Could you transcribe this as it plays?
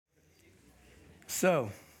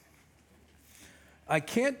So, I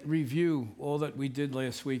can't review all that we did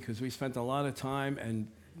last week because we spent a lot of time and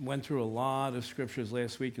went through a lot of scriptures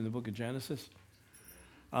last week in the book of Genesis.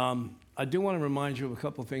 I do want to remind you of a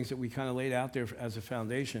couple of things that we kind of laid out there as a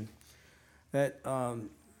foundation. That I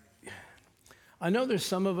know there's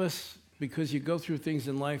some of us, because you go through things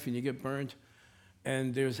in life and you get burned,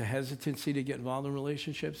 and there's a hesitancy to get involved in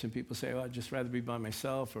relationships, and people say, oh, I'd just rather be by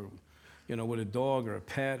myself, or with a dog or a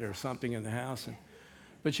pet or something in the house.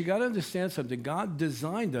 But you got to understand something. God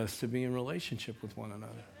designed us to be in relationship with one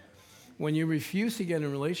another. When you refuse to get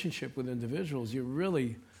in relationship with individuals, you're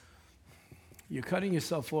cutting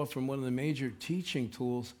yourself off from one of the major teaching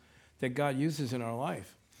tools that God uses in our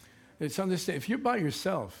life. It's understand, if you're by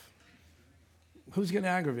yourself, who's going to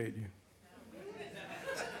aggravate you?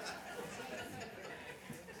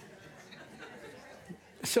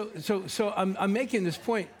 So I'm making this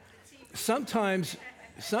point. Sometimes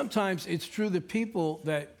it's through the people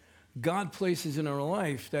that God places in our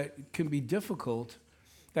life that can be difficult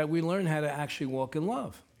that we learn how to actually walk in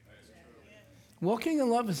love. Walking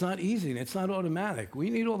in love is not easy, and it's not automatic.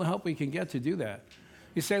 We need all the help we can get to do that.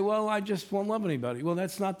 You say, well, I just won't love anybody. Well,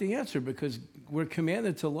 that's not the answer, because we're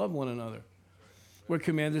commanded to love one another. We're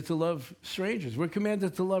commanded to love strangers. We're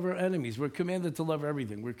commanded to love our enemies. We're commanded to love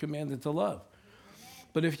everything. We're commanded to love.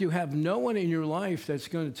 But if you have no one in your life that's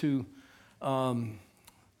going to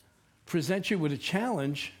present you with a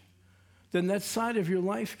challenge, then that side of your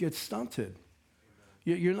life gets stunted.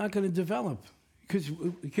 You're not going to develop, because,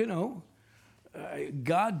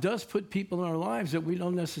 God does put people in our lives that we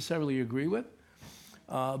don't necessarily agree with,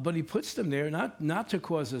 but he puts them there not to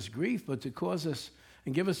cause us grief, but to cause us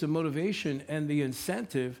and give us the motivation and the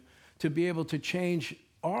incentive to be able to change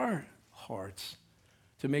our hearts,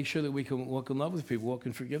 to make sure that we can walk in love with people, walk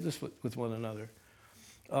in forgiveness with one another.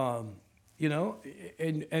 And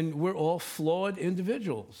we're all flawed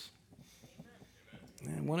individuals.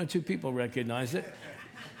 And one or two people recognize it.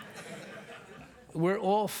 We're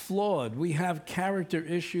all flawed. We have character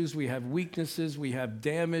issues. We have weaknesses. We have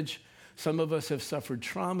damage. Some of us have suffered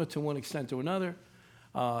trauma to one extent or another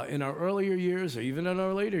in our earlier years, or even in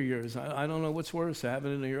our later years. I don't know what's worse, to have it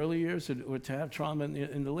in the early years or to have trauma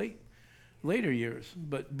in the later years.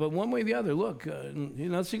 But one way or the other, look, so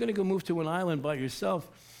you're going to go move to an island by yourself.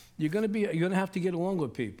 You're going to have to get along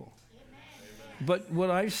with people. Amen. But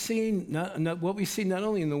what I've seen, what we see not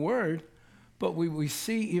only in the Word, but we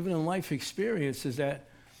see even in life experience, is that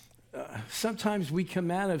sometimes we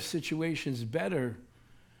come out of situations better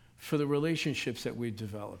for the relationships that we've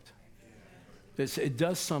developed. It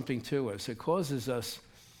does something to us. It causes us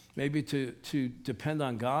maybe to depend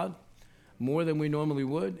on God more than we normally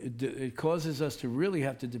would. It causes us to really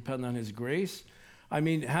have to depend on his grace. I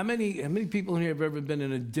mean, how many people in here have ever been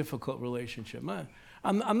in a difficult relationship?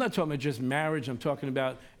 I'm not talking about just marriage. I'm talking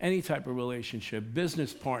about any type of relationship,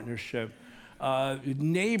 business partnership,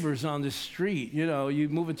 neighbors on the street. You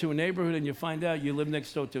move into a neighborhood and you find out you live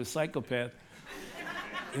next door to a psychopath.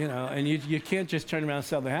 And you can't just turn around and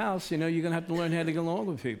sell the house. You're going to have to learn how to get along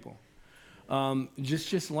with people.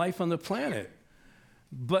 Just life on the planet.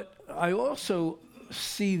 But I also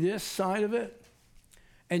see this side of it,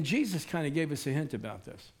 and Jesus kind of gave us a hint about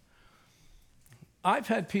this. I've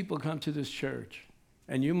had people come to this church,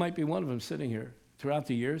 and you might be one of them sitting here, throughout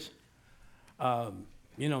the years.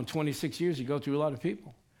 In 26 years, you go through a lot of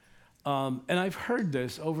people. And I've heard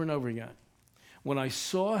this over and over again. When I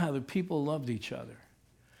saw how the people loved each other,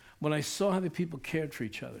 when I saw how the people cared for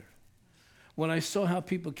each other, when I saw how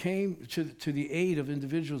people came to the aid of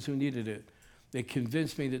individuals who needed it, they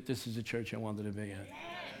convinced me that this is the church I wanted to be in.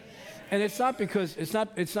 And it's not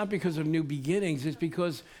because of new beginnings. It's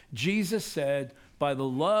because Jesus said, by the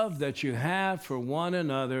love that you have for one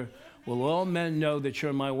another, will all men know that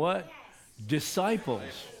you're my what? Disciples.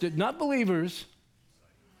 Not believers,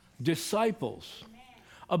 disciples.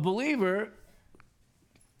 A believer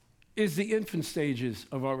is the infant stages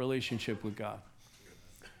of our relationship with God.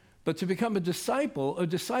 But to become a disciple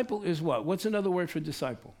is what? What's another word for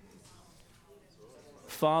disciple?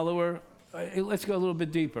 Follower. Let's go a little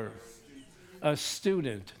bit deeper. A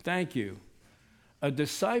student. Thank you. A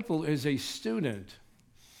disciple is a student.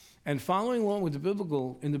 And following along with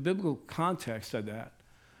in the biblical context of that,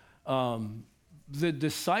 the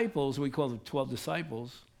disciples, we call them 12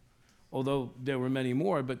 disciples, although there were many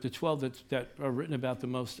more, but the 12 that are written about the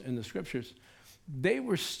most in the scriptures, they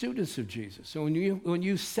were students of Jesus. So when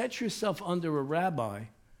you set yourself under a rabbi,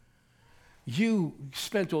 you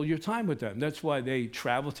spent all your time with them. That's why they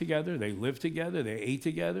traveled together, they lived together, they ate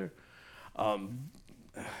together.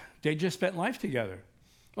 They just spent life together.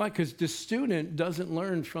 Why? Because the student doesn't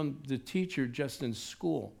learn from the teacher just in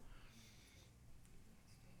school.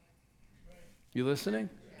 You listening?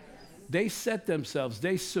 They set themselves,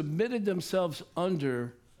 they submitted themselves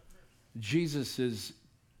under Jesus'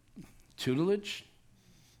 tutelage.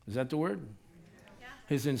 Is that the word?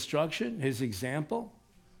 His instruction, his example.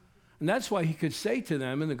 And that's why he could say to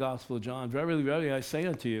them in the Gospel of John, verily, verily, I say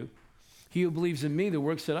unto you, he who believes in me, the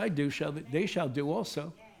works that I do, they shall do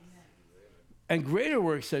also. And greater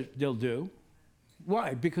works that they'll do.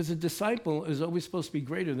 Why? Because a disciple is always supposed to be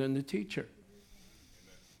greater than the teacher.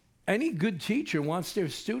 Any good teacher wants their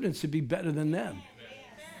students to be better than them.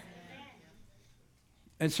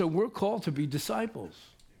 And so we're called to be disciples.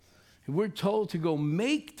 We're told to go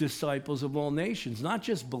make disciples of all nations, not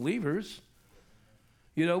just believers.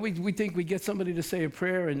 You know, we think we get somebody to say a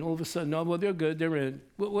prayer and all of a sudden, oh, well, they're good, they're in.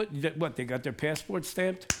 What, they got their passport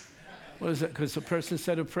stamped? What is that, because the person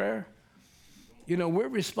said a prayer? You know, we're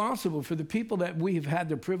responsible for the people that we have had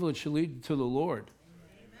the privilege to lead to the Lord.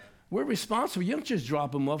 We're responsible. You don't just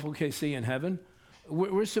drop them off, okay, see you in heaven.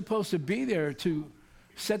 We're supposed to be there to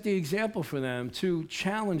set the example for them, to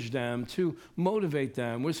challenge them, to motivate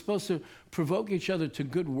them. We're supposed to provoke each other to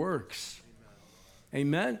good works.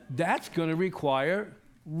 Amen? That's going to require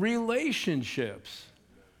relationships.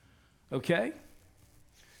 Okay?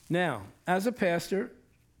 Now, as a pastor,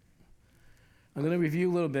 I'm going to review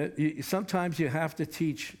a little bit. Sometimes you have to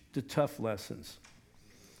teach the tough lessons.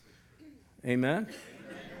 Amen?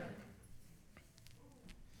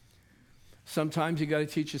 Sometimes you got to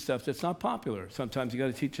teach you stuff that's not popular. Sometimes you got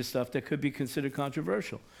to teach you stuff that could be considered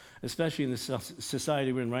controversial, especially in the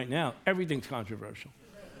society we're in right now. Everything's controversial.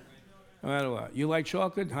 No matter what. You like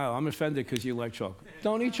chocolate? Oh, I'm offended because you like chocolate.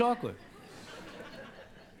 Don't eat chocolate.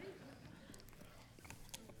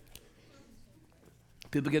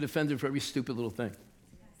 People get offended for every stupid little thing.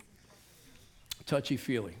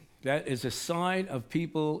 Touchy-feely. That is a sign of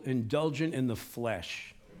people indulgent in the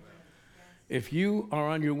flesh. If you are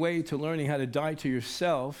on your way to learning how to die to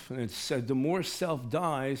yourself, and it's said the more self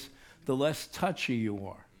dies, the less touchy you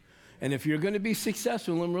are. And if you're going to be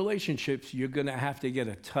successful in relationships, you're going to have to get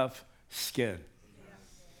a tough skin.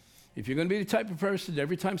 If you're going to be the type of person that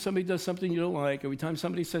every time somebody does something you don't like, every time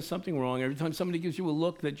somebody says something wrong, every time somebody gives you a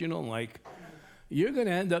look that you don't like, you're going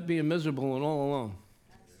to end up being miserable and all alone.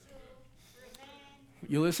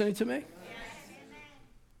 You listening to me?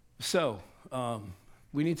 So,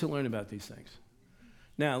 we need to learn about these things.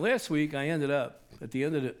 Now, last week, I ended up, at the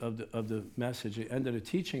end of the message, I ended a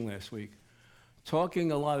teaching last week,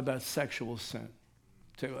 talking a lot about sexual sin.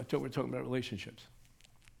 We're talking about relationships.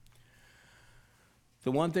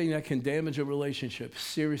 The one thing that can damage a relationship,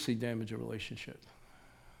 seriously damage a relationship,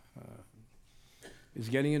 is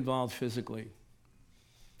getting involved physically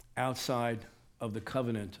outside of the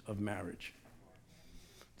covenant of marriage.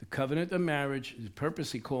 The covenant of marriage is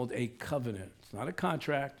purposely called a covenant. It's not a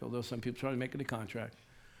contract, although some people try to make it a contract.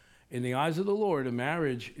 In the eyes of the Lord, a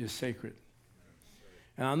marriage is sacred.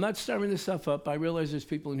 And I'm not stirring this stuff up. I realize there's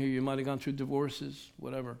people in here, you might have gone through divorces,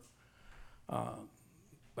 whatever.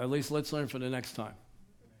 At least let's learn for the next time,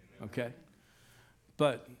 okay?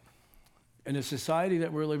 But in a society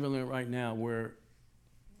that we're living in right now where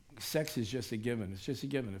sex is just a given, it's just a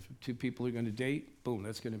given. If two people are going to date, boom,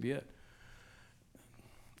 that's going to be it.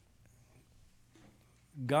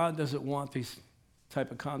 God doesn't want this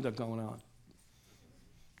type of conduct going on.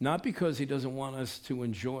 Not because he doesn't want us to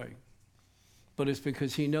enjoy, but it's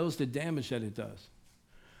because he knows the damage that it does.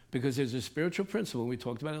 Because there's a spiritual principle, we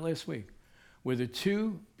talked about it last week, where the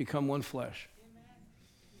two become one flesh.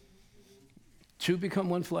 Two become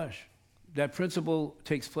one flesh. That principle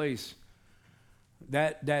takes place.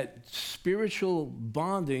 That spiritual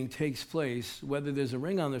bonding takes place whether there's a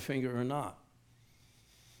ring on the finger or not.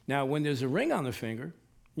 Now, when there's a ring on the finger,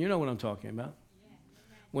 you know what I'm talking about.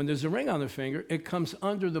 When there's a ring on the finger, it comes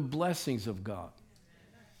under the blessings of God.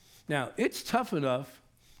 Now, it's tough enough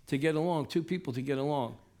to get along, two people to get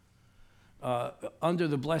along under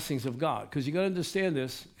the blessings of God. Because you got to understand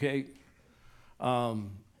this, okay?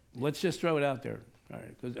 Let's just throw it out there. All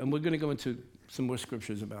right? And we're going to go into some more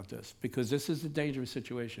scriptures about this because this is a dangerous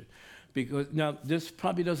situation. Because now, this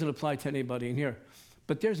probably doesn't apply to anybody in here,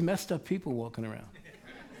 but there's messed up people walking around.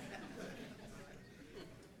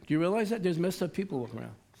 Do you realize that? There's messed up people walking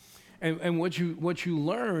around. And what you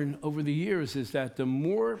learn over the years is that the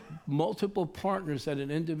more multiple partners that an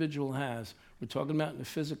individual has, we're talking about in the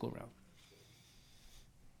physical realm,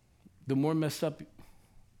 the more messed up,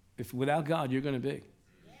 if without God, you're going to be.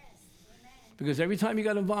 Because every time you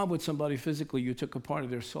got involved with somebody physically, you took a part of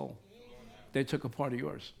their soul. They took a part of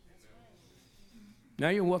yours. Now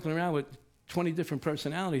you're walking around with 20 different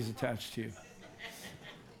personalities attached to you.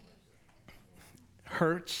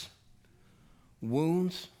 Hurts,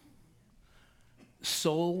 wounds.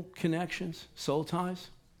 soul connections, soul ties.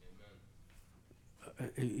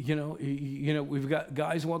 We've got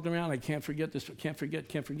guys walking around, I can't forget this, can't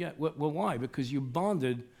forget. Well, why? Because you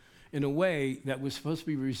bonded in a way that was supposed to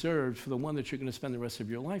be reserved for the one that you're going to spend the rest of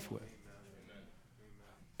your life with.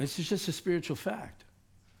 It's just a spiritual fact.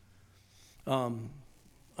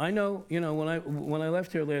 I know, when I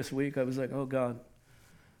left here last week, I was like, oh God,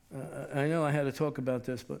 I know I had to talk about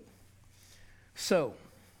this, but so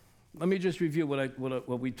let me just review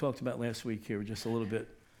what we talked about last week here just a little bit.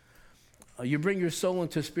 You bring your soul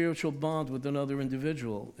into spiritual bond with another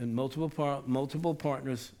individual, and multiple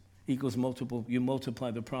partners equals you multiply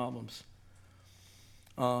the problems.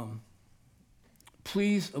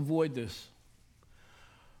 Please avoid this.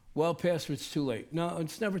 Well, Pastor, it's too late. No,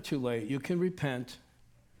 it's never too late. You can repent.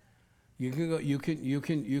 You can go. You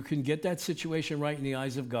can get that situation right in the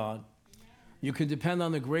eyes of God. You can depend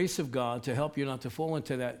on the grace of God to help you not to fall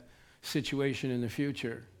into that situation in the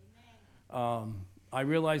future. I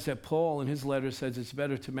realize that Paul in his letter says it's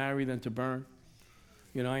better to marry than to burn.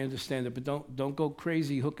 I understand it, but don't go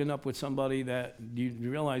crazy hooking up with somebody that you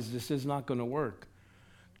realize this is not going to work.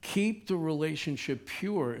 Keep the relationship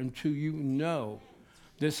pure until you know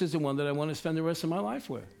this is the one that I want to spend the rest of my life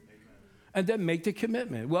with. And then make the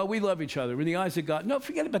commitment. Well, we love each other in the eyes of God. No,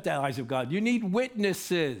 forget about the eyes of God. You need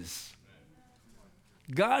witnesses.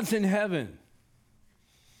 God's in heaven.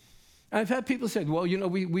 I've had people say, well,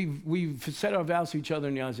 we've said our vows to each other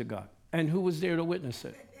in the eyes of God. And who was there to witness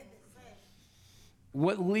it?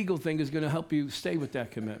 What legal thing is going to help you stay with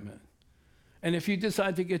that commitment? And if you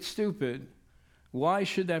decide to get stupid, why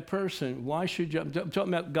should you, I'm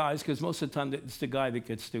talking about guys, because most of the time it's the guy that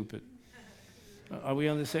gets stupid. Are we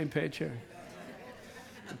on the same page here?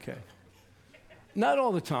 Okay. Not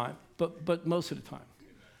all the time, but most of the time.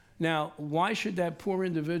 Now, why should that poor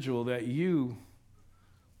individual that you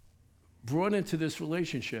brought into this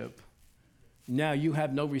relationship, now you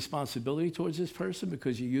have no responsibility towards this person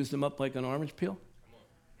because you used them up like an orange peel?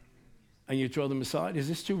 And you throw them aside? Is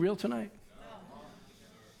this too real tonight?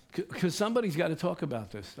 Because somebody's got to talk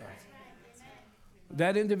about this stuff.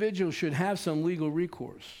 That individual should have some legal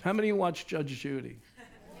recourse. How many of you watch Judge Judy?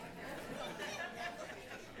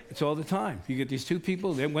 It's all the time. You get these two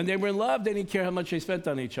people, when they were in love, they didn't care how much they spent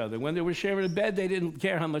on each other. When they were sharing a bed, they didn't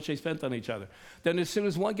care how much they spent on each other. Then as soon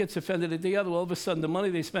as one gets offended at the other, all of a sudden the money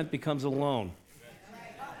they spent becomes a loan.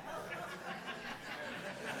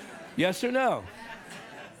 Yes or no?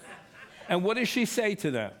 And what does she say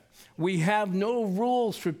to them? We have no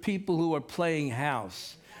rules for people who are playing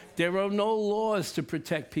house. There are no laws to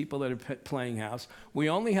protect people that are playing house. We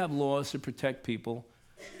only have laws to protect people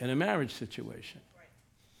in a marriage situation.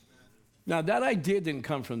 Now, that idea didn't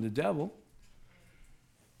come from the devil.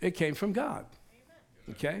 It came from God.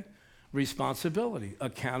 Okay? Responsibility,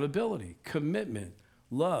 accountability, commitment,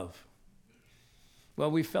 love.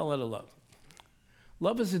 Well, we fell out of love.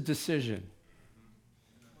 Love is a decision.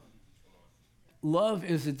 Love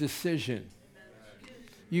is a decision.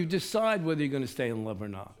 You decide whether you're going to stay in love or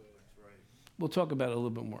not. We'll talk about it a little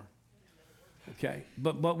bit more. Okay?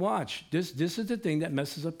 But watch. This is the thing that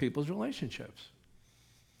messes up people's relationships.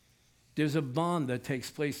 There's a bond that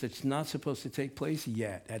takes place that's not supposed to take place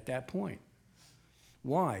yet at that point.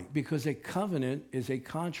 Why? Because a covenant is a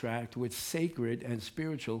contract with sacred and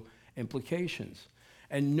spiritual implications.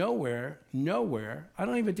 And nowhere, I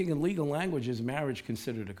don't even think in legal language is marriage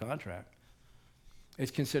considered a contract.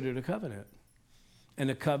 It's considered a covenant. And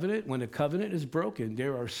when a covenant is broken,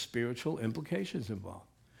 there are spiritual implications involved.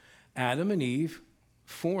 Adam and Eve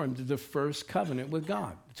formed the first covenant with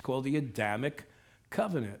God. It's called the Adamic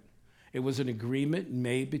covenant. It was an agreement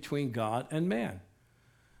made between God and man.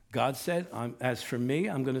 God said, as for me,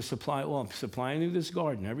 I'm going to supply all. I'm supplying you this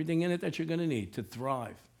garden, everything in it that you're going to need to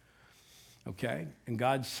thrive. Okay? And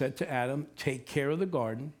God said to Adam, take care of the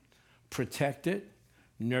garden, protect it,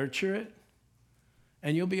 nurture it,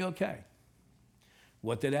 and you'll be okay.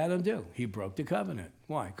 What did Adam do? He broke the covenant.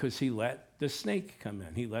 Why? Because he let the snake come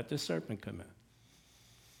in. He let the serpent come in.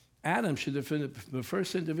 Adam should have been the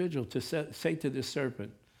first individual to say to this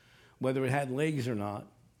serpent, whether it had legs or not,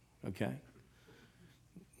 okay?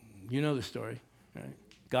 You know the story, right?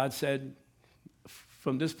 God said,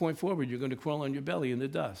 from this point forward, you're going to crawl on your belly in the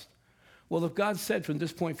dust. Well, if God said from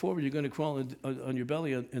this point forward, you're going to crawl on your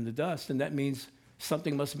belly in the dust, then that means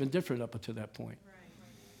something must have been different up until that point.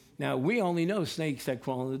 Now, we only know snakes that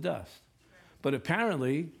crawl in the dust. But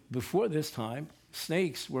apparently, before this time,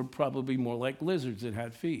 snakes were probably more like lizards that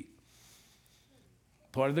had feet.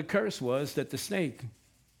 Part of the curse was that the snake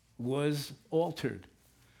was altered,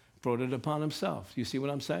 brought it upon himself. You see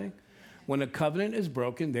what I'm saying? When a covenant is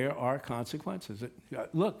broken, there are consequences.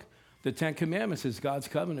 Look, The Ten Commandments is God's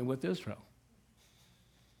covenant with Israel.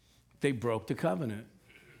 They broke the covenant.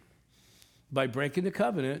 By breaking the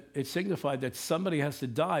covenant, it signified that somebody has to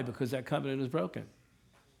die because that covenant is broken.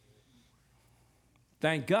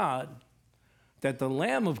 Thank God that the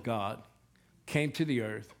Lamb of God came to the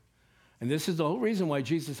earth. And this is the whole reason why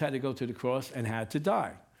Jesus had to go to the cross and had to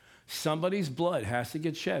die. Somebody's blood has to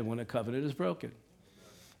get shed when a covenant is broken.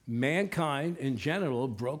 Mankind in general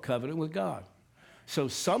broke covenant with God. So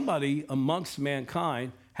somebody amongst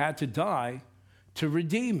mankind had to die to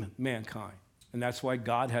redeem mankind. And that's why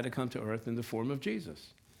God had to come to earth in the form of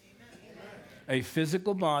Jesus. Amen. A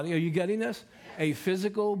physical body, are you getting this? A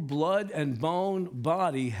physical blood and bone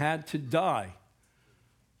body had to die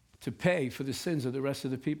to pay for the sins of the rest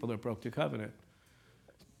of the people that broke the covenant.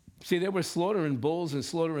 See, they were slaughtering bulls and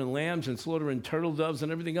slaughtering lambs and slaughtering turtle doves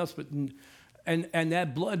and everything else, and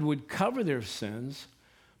that blood would cover their sins,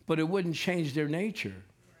 but it wouldn't change their nature.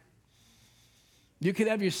 You could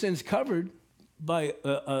have your sins covered by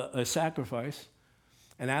a sacrifice,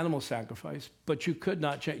 an animal sacrifice, but you could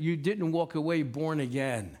not change. You didn't walk away born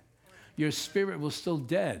again. Your spirit was still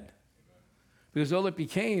dead because all it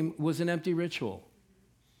became was an empty ritual.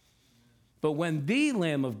 But when the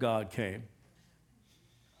Lamb of God came,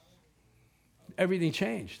 everything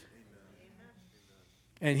changed.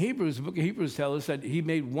 And Hebrews, the book of Hebrews tells us that he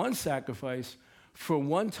made one sacrifice for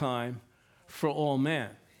one time for all man.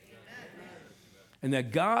 And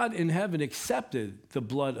that God in heaven accepted the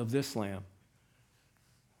blood of this lamb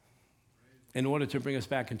in order to bring us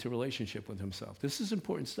back into relationship with himself. This is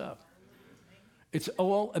important stuff. It's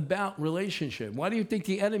all about relationship. Why do you think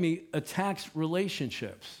the enemy attacks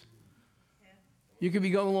relationships? You could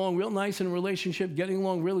be going along real nice in a relationship, getting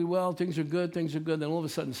along really well, things are good, then all of a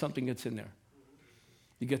sudden something gets in there.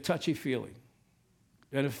 You get touchy-feely.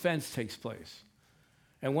 An offense takes place.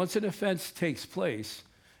 And once an offense takes place,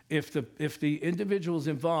 if the individuals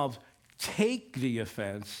involved take the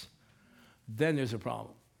offense, then there's a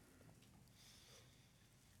problem.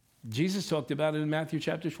 Jesus talked about it in Matthew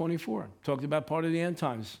chapter 24. Talked about part of the end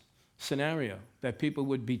times scenario, that people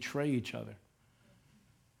would betray each other.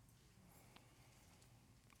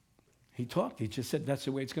 He just said that's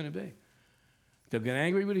the way it's going to be. They'll get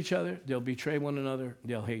angry with each other, they'll betray one another,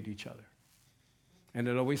 they'll hate each other. And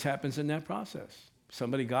it always happens in that process.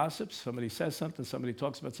 Somebody gossips, somebody says something, somebody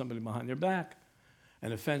talks about somebody behind their back.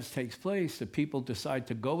 An offense takes place, the people decide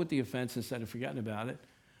to go with the offense instead of forgetting about it.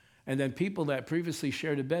 And then people that previously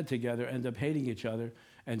shared a bed together end up hating each other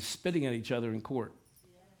and spitting at each other in court.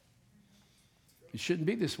 It shouldn't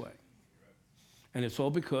be this way. And it's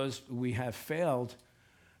all because we have failed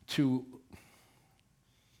to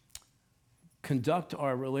conduct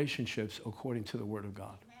our relationships according to the Word of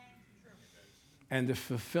God. And the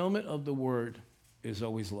fulfillment of the Word is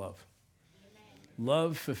always love.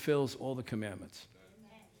 Love fulfills all the commandments.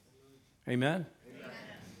 Amen?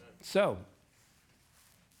 So,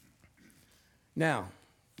 now,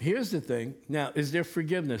 here's the thing. Now, is there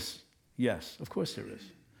forgiveness? Yes, of course there is.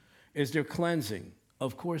 Is there cleansing?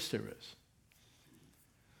 Of course there is.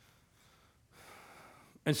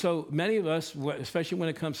 And so many of us, especially when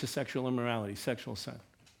it comes to sexual immorality, sexual sin,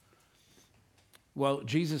 well,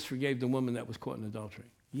 Jesus forgave the woman that was caught in adultery.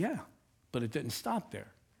 Yeah, but it didn't stop there.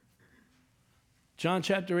 John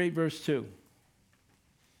chapter 8, verse 2.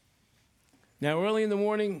 Now early in the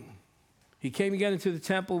morning, he came again into the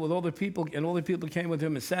temple with all the people, and all the people came with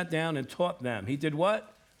him and sat down and taught them. He did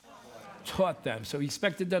what? Taught them. So he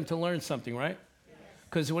expected them to learn something, right?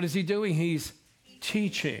 Because what is he doing? He's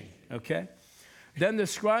teaching, okay? Then the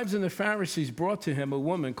scribes and the Pharisees brought to him a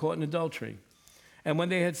woman caught in adultery. And when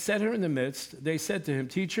they had set her in the midst, they said to him,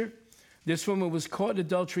 "Teacher, this woman was caught in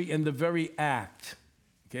adultery in the very act."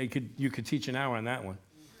 Okay, you could teach an hour on that one.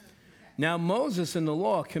 Now Moses in the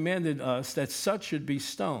law commanded us that such should be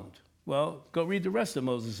stoned. Well, go read the rest of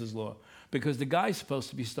Moses' law, because the guy's supposed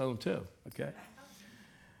to be stoned too, okay?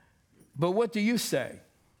 But what do you say?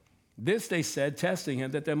 This they said, testing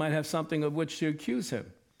him, that they might have something of which to accuse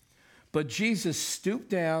him. But Jesus stooped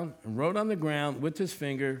down and wrote on the ground with his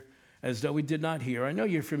finger as though he did not hear. I know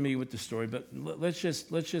you're familiar with the story, but let's just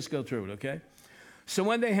go through it, okay? So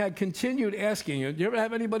when they had continued asking you, do you ever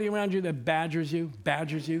have anybody around you that badgers you?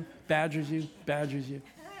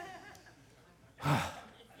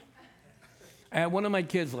 I had one of my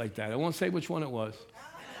kids like that. I won't say which one it was.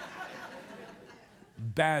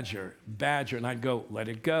 Badger. And I'd go, let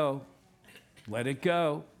it go.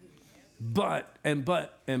 But, and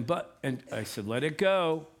I said, let it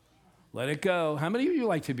go. How many of you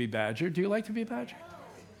like to be badgered? Do you like to be badgered?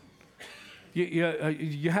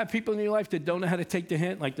 You have people in your life that don't know how to take the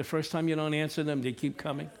hint, like the first time you don't answer them, they keep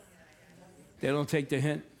coming. They don't take the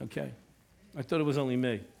hint? Okay. I thought it was only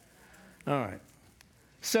me. All right.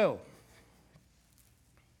 So,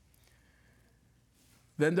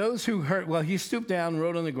 then those who heard, well, he stooped down and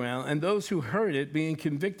wrote on the ground, and those who heard it, being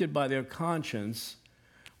convicted by their conscience,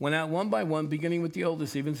 went out one by one, beginning with the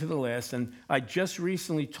oldest, even to the last. And I just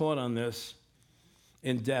recently taught on this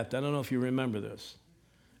in depth. I don't know if you remember this,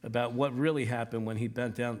 about what really happened when he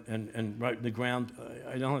bent down and wrote the ground.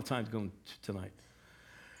 I don't have time to go tonight.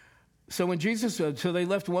 So when Jesus, so they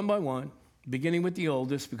left one by one, beginning with the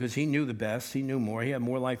oldest, because he knew the best, he knew more, he had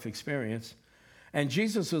more life experience. And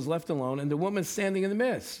Jesus was left alone, and the woman standing in the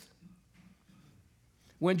midst.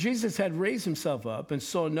 When Jesus had raised himself up and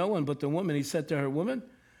saw no one but the woman, he said to her, "Woman,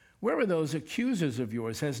 where are those accusers of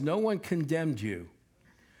yours? Has no one condemned you?"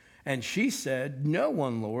 And she said, "No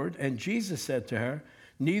one, Lord." And Jesus said to her,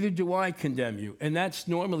 "Neither do I condemn you." And that's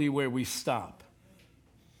normally where we stop.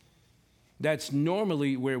 That's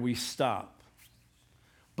normally where we stop.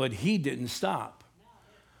 But he didn't stop.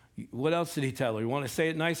 What else did he tell her? You want to say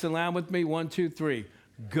it nice and loud with me? 1, 2, 3.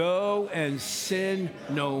 Go and sin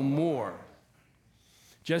no more.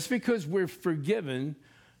 Just because we're forgiven,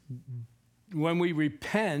 when we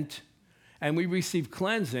repent and we receive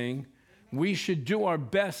cleansing, we should do our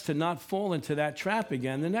best to not fall into that trap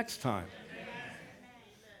again the next time.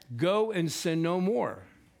 Go and sin no more.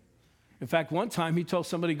 In fact, one time he told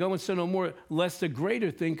somebody, go and sin no more, lest a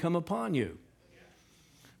greater thing come upon you.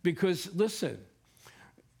 Because, listen,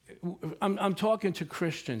 I'm talking to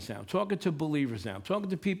Christians now, I'm talking to believers now, I'm talking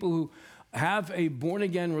to people who have a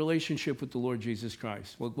born-again relationship with the Lord Jesus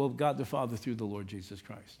Christ, well, God the Father through the Lord Jesus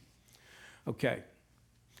Christ. Okay.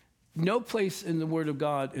 No place in the Word of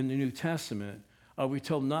God in the New Testament are we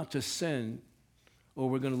told not to sin or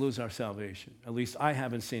we're going to lose our salvation. At least I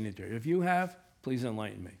haven't seen it there. If you have, please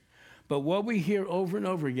enlighten me. But what we hear over and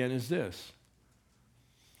over again is this: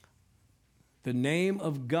 the name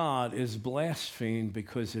of God is blasphemed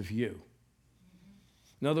because of you.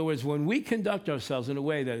 In other words, when we conduct ourselves in a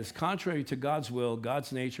way that is contrary to God's will,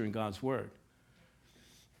 God's nature, and God's word,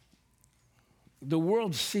 the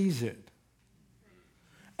world sees it.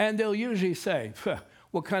 And they'll usually say,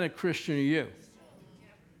 what kind of Christian are you?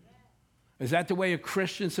 Is that the way a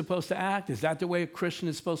Christian is supposed to act? Is that the way a Christian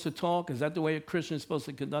is supposed to talk? Is that the way a Christian is supposed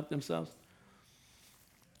to conduct themselves?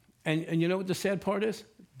 And you know what the sad part is?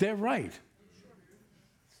 They're right.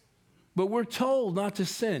 But we're told not to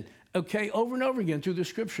sin, okay, over and over again through the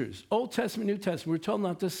scriptures. Old Testament, New Testament, we're told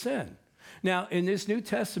not to sin. Now, in this New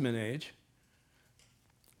Testament age,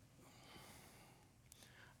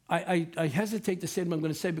 I hesitate to say what I'm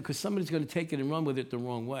going to say because somebody's going to take it and run with it the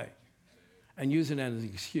wrong way and use it as an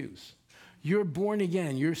excuse. You're born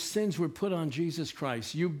again. Your sins were put on Jesus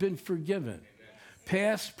Christ. You've been forgiven. Amen.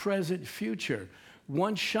 Past, present, future.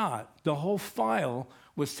 One shot, the whole file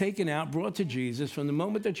was taken out, brought to Jesus from the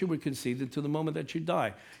moment that you were conceived until the moment that you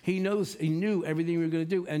die. He knew everything you were going to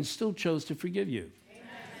do and still chose to forgive you. Amen.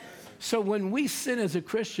 So when we sin as a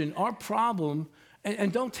Christian, our problem,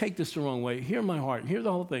 and don't take this the wrong way, hear my heart, hear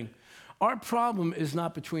the whole thing. Our problem is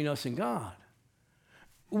not between us and God.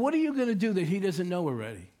 What are you going to do that he doesn't know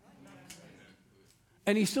already?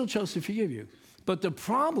 And he still chose to forgive you. But the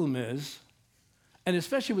problem is, and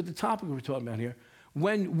especially with the topic we're talking about here,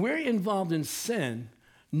 when we're involved in sin,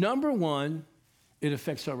 number one, it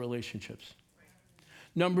affects our relationships.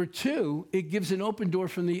 Number two, it gives an open door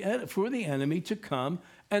for the enemy to come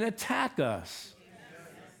and attack us.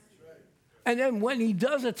 And then when he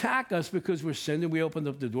does attack us because we're sinned and we opened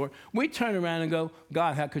up the door, we turn around and go,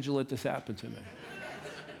 God, how could you let this happen to me?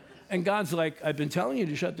 And God's like, I've been telling you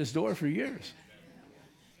to shut this door for years.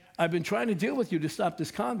 I've been trying to deal with you to stop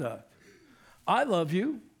this conduct. I love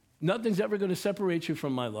you. Nothing's ever going to separate you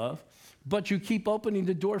from my love. But you keep opening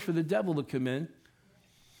the door for the devil to come in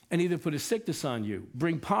and either put a sickness on you,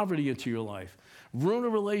 bring poverty into your life, ruin a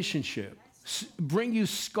relationship, bring you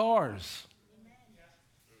scars.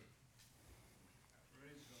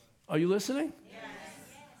 Are you listening? Yes.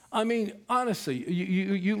 I mean, honestly,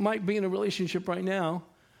 you might be in a relationship right now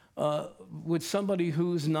with somebody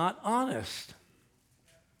who's not honest.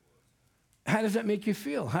 How does that make you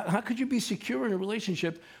feel? How could you be secure in a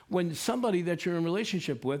relationship when somebody that you're in a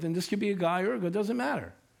relationship with, and this could be a guy or a girl, it doesn't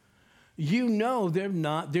matter. You know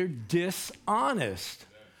they're dishonest.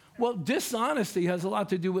 Well, dishonesty has a lot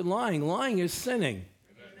to do with lying. Lying is sinning.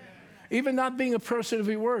 Even not being a person of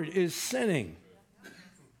your word is sinning.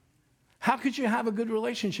 How could you have a good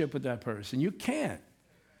relationship with that person? You can't.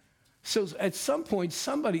 So at some point,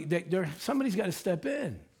 somebody's got to step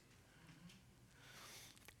in.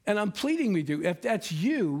 And I'm pleading with you, if that's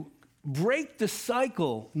you, break the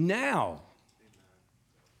cycle now.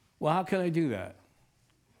 Well, how can I do that?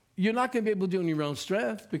 You're not going to be able to do it in your own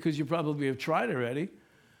strength because you probably have tried already.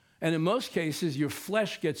 And in most cases, your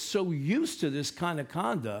flesh gets so used to this kind of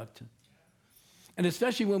conduct. And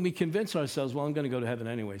especially when we convince ourselves, well, I'm going to go to heaven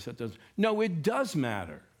anyway, so it doesn't. No, it does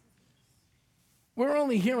matter. We're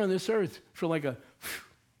only here on this earth for like a...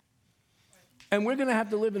 And we're going to have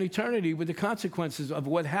to live in eternity with the consequences of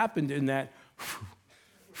what happened in that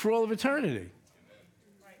for all of eternity.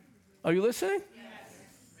 Are you listening?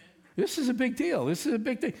 This is a big deal. This is a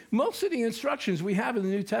big thing. Most of the instructions we have in the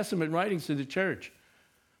New Testament writings to the church,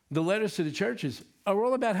 the letters to the churches, are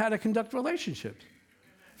all about how to conduct relationships.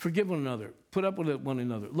 Forgive one another, put up with one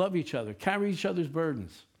another, love each other, carry each other's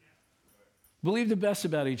burdens, believe the best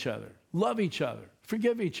about each other, love each other,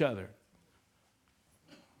 forgive each other.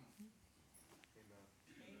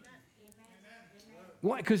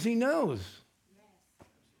 Why? Because he knows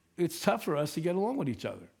it's tough for us to get along with each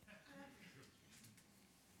other.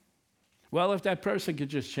 Well, if that person could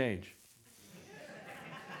just change.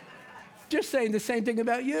 Just saying the same thing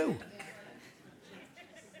about you.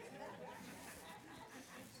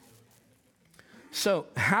 So,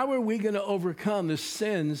 how are we going to overcome the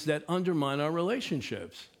sins that undermine our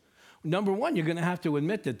relationships? Number one, you're going to have to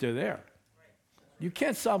admit that they're there. You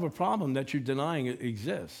can't solve a problem that you're denying it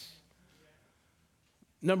exists.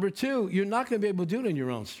 Number two, you're not going to be able to do it in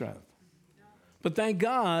your own strength. But thank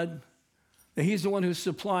God that he's the one who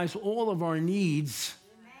supplies all of our needs.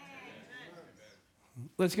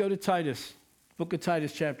 Let's go to Titus, book of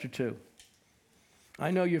Titus, chapter 2.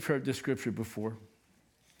 I know you've heard this scripture before,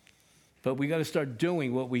 but we got to start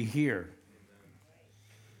doing what we hear.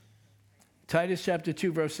 Titus, chapter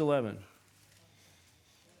 2, verse 11.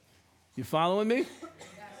 You following me?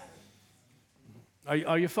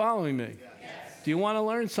 Are you following me? Do you want to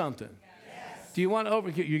learn something? Yes. Do you want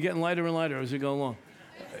to you're getting lighter and lighter as we go along.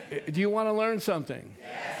 Do you want to learn something?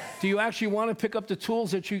 Yes. Do you actually want to pick up the tools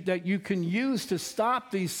that you can use to stop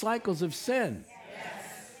these cycles of sin?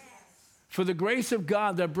 Yes. For the grace of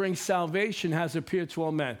God that brings salvation has appeared to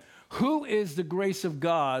all men. Who is the grace of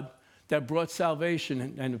God that brought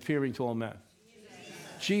salvation and appearing to all men?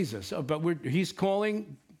 Jesus. But he's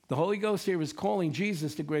calling, the Holy Ghost here is calling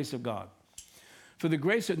Jesus the grace of God. For the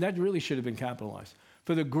grace of, that really should have been capitalized.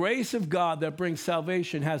 For the grace of God that brings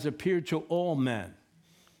salvation has appeared to all men.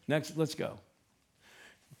 Next, let's go.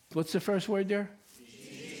 What's the first word there?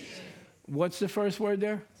 Teaching. What's the first word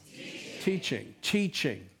there? Teaching.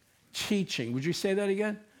 Teaching. Teaching. Would you say that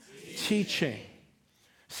again? Teaching.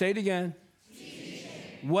 Say it again.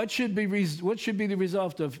 Teaching. What should be the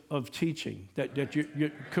result of teaching? That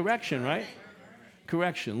you're correction, right?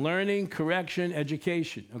 Correction. Learning, correction,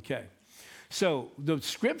 education. Okay. So the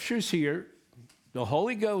scriptures here, the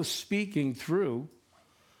Holy Ghost speaking through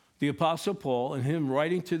the Apostle Paul and him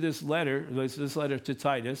writing to this letter to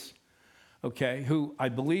Titus, okay, who I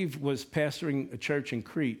believe was pastoring a church in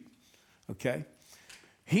Crete, okay?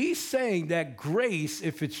 He's saying that grace,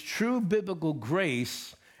 if it's true biblical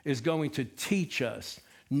grace, is going to teach us,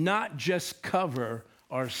 not just cover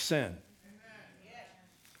our sin.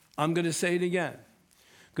 I'm going to say it again.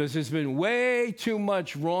 Because there's been way too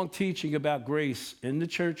much wrong teaching about grace in the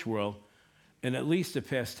church world in at least the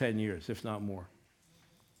past 10 years, if not more.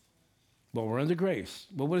 Well, we're under grace.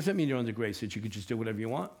 Well, what does that mean you're under grace? That you can just do whatever you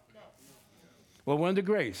want? No. Well, we're under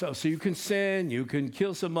grace. Oh, so you can sin, you can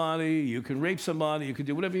kill somebody, you can rape somebody, you can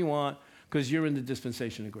do whatever you want because you're in the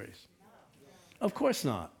dispensation of grace. No. Of course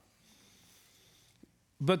not.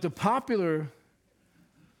 But the popular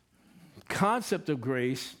concept of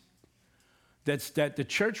grace that the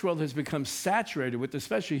church world has become saturated with,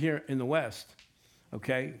 especially here in the West,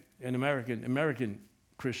 okay, in American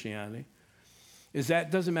Christianity, is that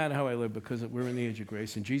it doesn't matter how I live because we're in the age of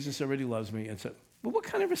grace and Jesus already loves me. And so, but what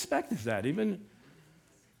kind of respect is that? Even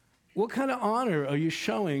what kind of honor are you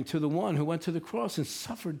showing to the one who went to the cross and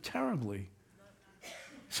suffered terribly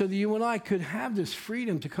so that you and I could have this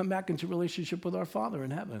freedom to come back into relationship with our Father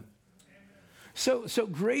in heaven? So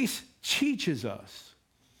grace teaches us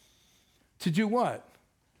to do what?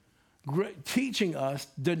 Teaching us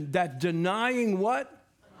that denying what?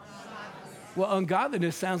 Ungodliness. Well,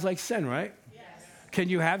 ungodliness sounds like sin, right? Yes. Can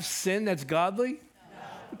you have sin that's godly? No.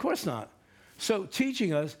 Of course not. So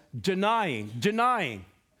teaching us denying.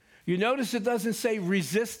 You notice it doesn't say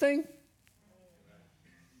resisting?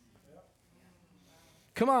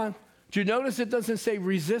 Come on. Do you notice it doesn't say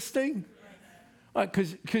resisting?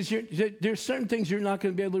 Because there's certain things you're not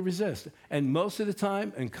going to be able to resist. And most of the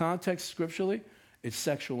time, in context scripturally, it's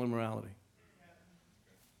sexual immorality.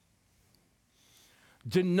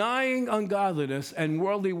 Denying ungodliness and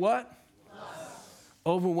worldly what? Lust.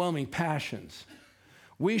 Overwhelming passions.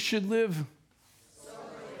 We should live.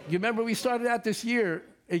 You remember we started out this year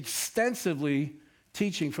extensively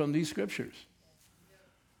teaching from these scriptures.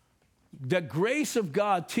 The grace of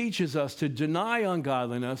God teaches us to deny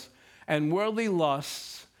ungodliness and worldly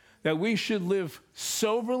lusts, that we should live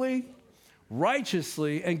soberly,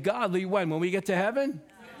 righteously, and godly when we get to heaven?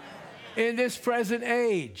 In this present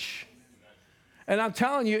age. And I'm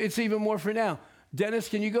telling you, it's even more for now. Dennis,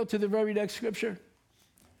 can you go to the very next scripture?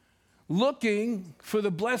 Looking for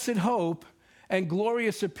the blessed hope and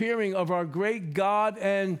glorious appearing of our great God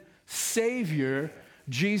and Savior,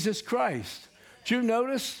 Jesus Christ. Do you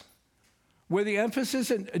notice where the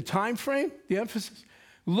emphasis and time frame, the emphasis?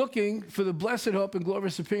 Looking for the blessed hope and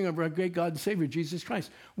glorious appearing of our great God and Savior, Jesus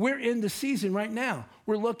Christ. We're in the season right now.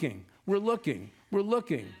 We're looking.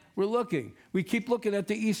 We keep looking at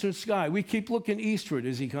the eastern sky. We keep looking eastward.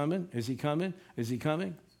 Is he coming? Is he coming? Is he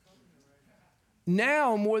coming?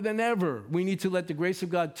 Now, more than ever, we need to let the grace of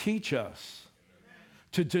God teach us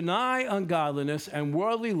to deny ungodliness and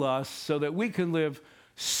worldly lust so that we can live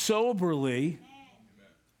soberly,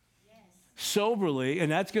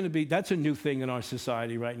 and that's a new thing in our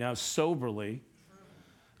society right now, soberly.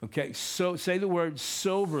 Okay, so say the word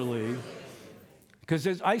soberly,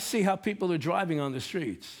 because I see how people are driving on the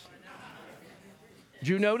streets.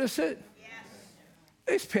 Do you notice it?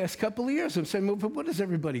 These past couple of years, I'm saying, well, what is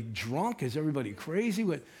everybody drunk? Is everybody crazy?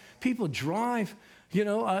 What people drive? You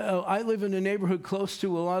know, I live in a neighborhood close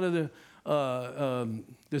to a lot of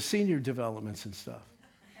the senior developments and stuff.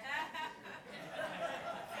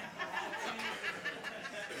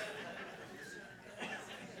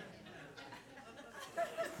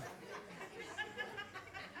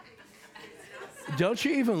 Don't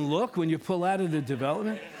you even look when you pull out of the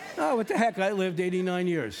development? Oh, what the heck? I lived 89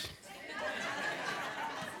 years.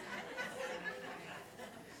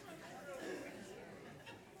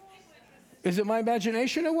 Is it my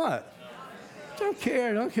imagination or what? Don't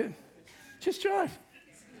care. Just drive.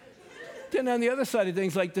 Then on the other side of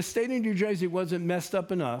things, like the state of New Jersey wasn't messed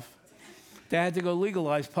up enough, they had to go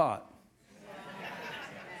legalize pot.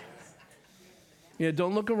 Yeah,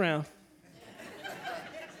 don't look around.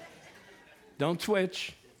 Don't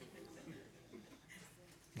twitch.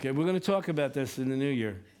 Okay, we're going to talk about this in the new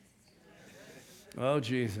year. Oh,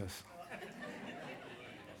 Jesus.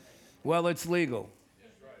 Well, it's legal.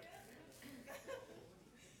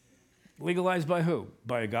 Legalized by who?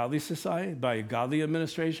 By a godly society? By a godly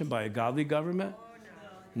administration? By a godly government?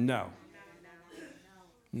 No.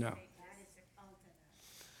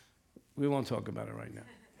 We won't talk about it right now.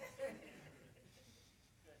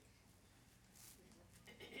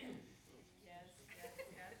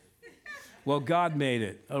 Well, God made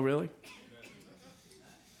it. Oh, really?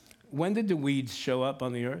 When did the weeds show up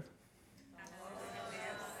on the earth?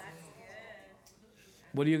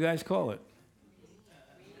 What do you guys call it?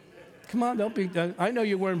 Come on, don't be. I know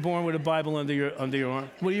you weren't born with a Bible under your arm.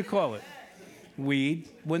 What do you call it? Weed.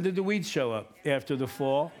 When did the weeds show up? After the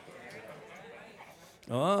fall?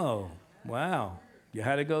 Oh, wow. You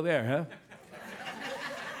had to go there, huh?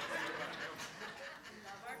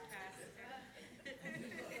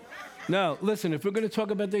 No, listen, if we're going to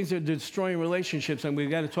talk about things that are destroying relationships, then we've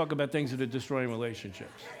got to talk about things that are destroying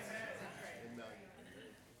relationships.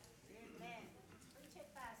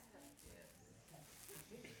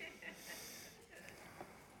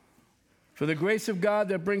 For the grace of God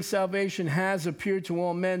that brings salvation has appeared to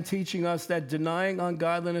all men, teaching us that denying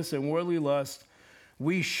ungodliness and worldly lust,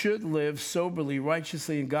 we should live soberly,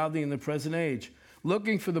 righteously, and godly in the present age,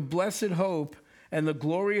 looking for the blessed hope and the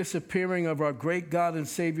glorious appearing of our great God and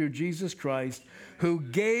Savior, Jesus Christ, who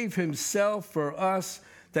gave himself for us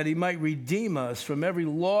that he might redeem us from every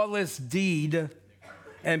lawless deed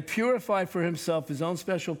and purify for himself his own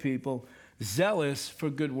special people, zealous for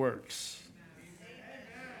good works.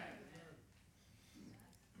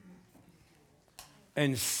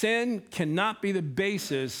 And sin cannot be the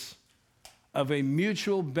basis of a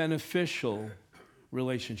mutual beneficial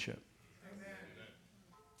relationship.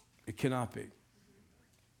 It cannot be.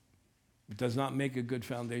 It does not make a good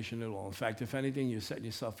foundation at all. In fact, if anything, you're setting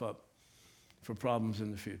yourself up for problems in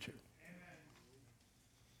the future.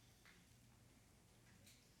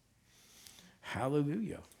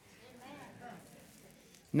 Hallelujah.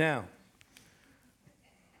 Now,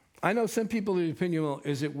 I know some people have the opinion, well,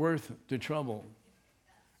 is it worth the trouble?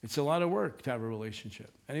 It's a lot of work to have a relationship.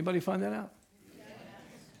 Anybody find that out?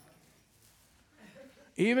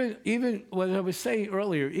 Yes. Even what I was saying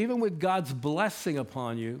earlier, even with God's blessing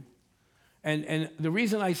upon you, and the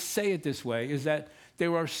reason I say it this way is that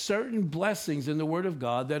there are certain blessings in the Word of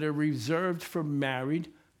God that are reserved for married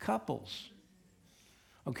couples.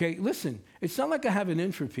 Okay, listen, it's not like I have an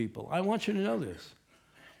in for people. I want you to know this.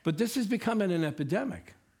 But this is becoming an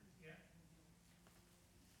epidemic.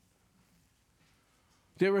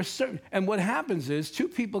 There are certain, and what happens is two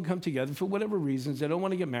people come together for whatever reasons. They don't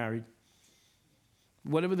want to get married,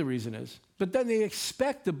 whatever the reason is. But then they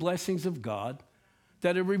expect the blessings of God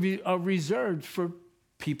that are reserved for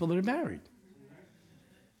people that are married.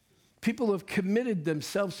 People who have committed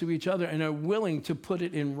themselves to each other and are willing to put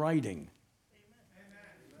it in writing.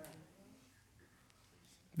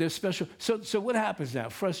 They're special. So what happens now?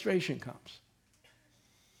 Frustration comes.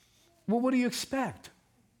 Well, what do you expect?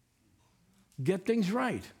 Get things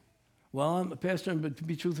right. Well, I'm a pastor, but to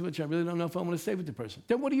be truthful with you, I really don't know if I want to stay with the person.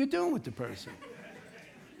 Then what are you doing with the person?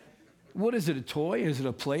 What is it, a toy? Is it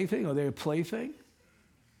a plaything? Are they a plaything?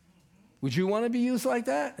 Would you want to be used like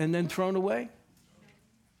that and then thrown away?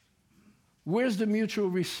 Where's the mutual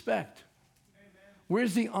respect?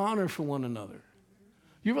 Where's the honor for one another?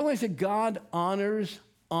 You realize that God honors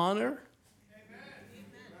honor?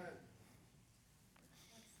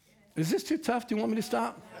 Is this too tough? Do you want me to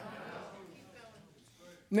stop?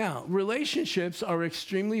 Now, relationships are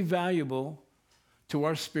extremely valuable to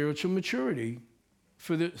our spiritual maturity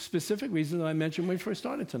for the specific reason that I mentioned when we first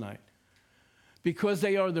started tonight. Because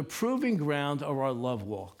they are the proving ground of our love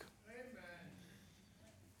walk.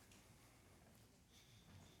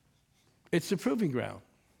 It's the proving ground.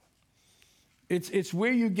 It's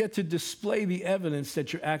where you get to display the evidence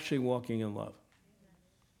that you're actually walking in love.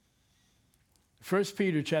 1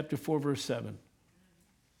 Peter chapter 4, verse 7.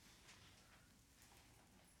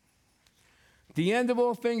 The end of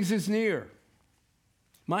all things is near.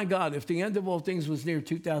 My God, if the end of all things was near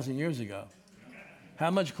 2,000 years ago, how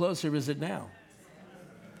much closer is it now?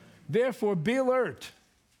 Therefore, be alert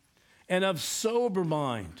and of sober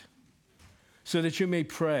mind, so that you may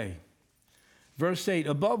pray. Verse 8,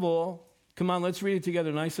 above all, come on, let's read it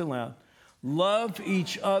together nice and loud. Love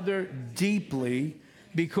each other deeply,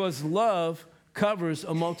 because love covers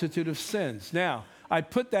a multitude of sins. Now, I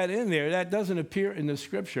put that in there. That doesn't appear in the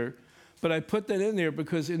scripture, but I put that in there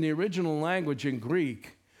because in the original language in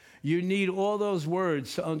Greek, you need all those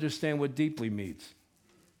words to understand what deeply means.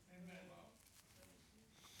 Amen.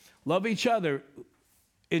 Love each other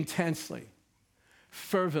intensely,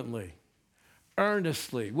 fervently,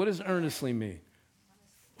 earnestly. What does earnestly mean?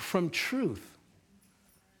 From truth.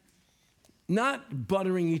 Not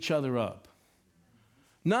buttering each other up.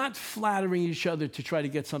 Not flattering each other to try to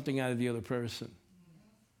get something out of the other person.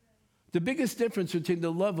 The biggest difference between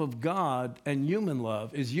the love of God and human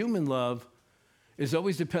love is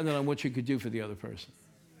always dependent on what you could do for the other person.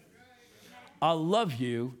 I'll love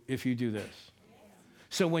you if you do this.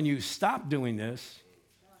 So when you stop doing this,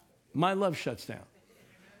 my love shuts down.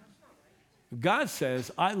 God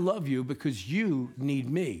says, I love you because you need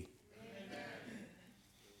me.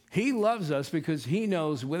 He loves us because he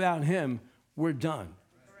knows without him, we're done.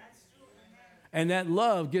 And that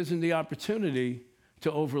love gives him the opportunity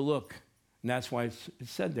to overlook. And that's why it's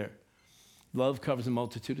said there. Love covers a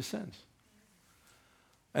multitude of sins.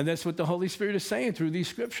 And that's what the Holy Spirit is saying through these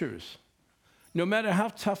scriptures. No matter how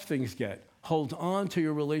tough things get, hold on to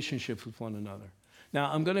your relationships with one another.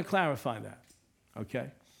 Now, I'm going to clarify that, okay?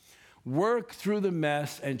 Work through the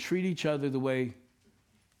mess and treat each other the way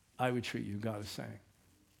I would treat you, God is saying.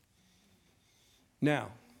 Now,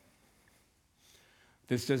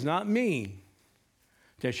 this does not mean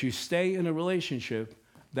that you stay in a relationship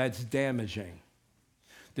that's damaging.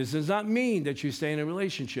 This does not mean that you stay in a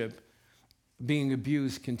relationship being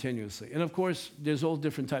abused continuously. And of course, there's all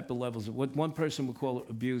different type of levels. What one person would call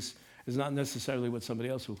abuse is not necessarily what somebody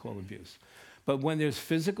else would call abuse. But when there's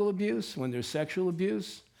physical abuse, when there's sexual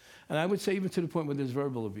abuse, and I would say even to the point where there's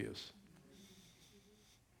verbal abuse.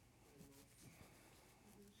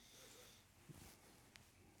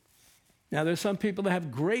 Now, there's some people that have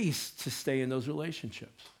grace to stay in those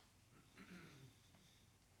relationships.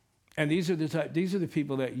 And these are the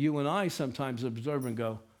people that you and I sometimes observe and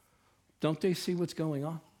go, don't they see what's going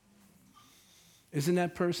on? Isn't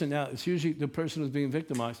that person, now it's usually the person who's being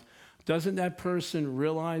victimized, doesn't that person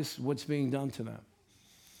realize what's being done to them?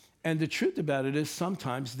 And the truth about it is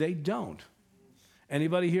sometimes they don't.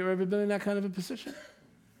 Anybody here ever been in that kind of a position?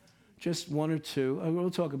 Just one or two.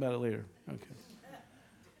 We'll talk about it later. Okay.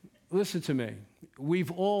 Listen to me.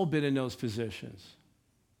 We've all been in those positions.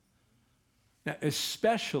 Now,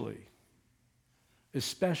 especially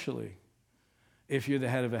if you're the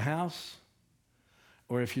head of a house,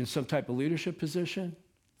 or if you're in some type of leadership position,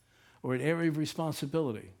 or an area of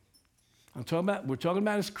responsibility. We're talking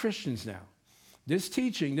about as Christians now. This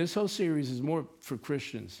teaching, this whole series is more for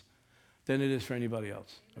Christians than it is for anybody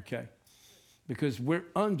else, okay? Because we're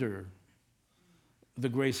under the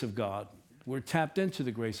grace of God. We're tapped into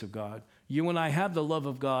the grace of God. You and I have the love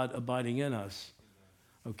of God abiding in us,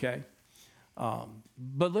 okay?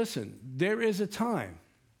 But listen, there is a time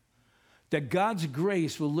that God's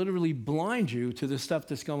grace will literally blind you to the stuff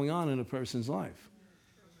that's going on in a person's life.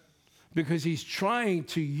 Because he's trying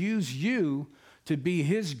to use you to be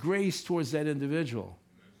his grace towards that individual.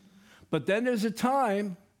 But then there's a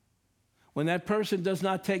time when that person does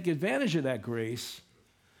not take advantage of that grace,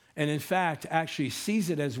 and in fact actually sees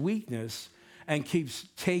it as weakness and keeps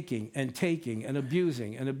taking and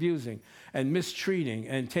abusing and mistreating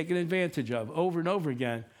and taking advantage of over and over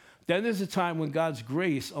again. Then there's a time when God's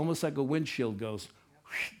grace, almost like a windshield, goes,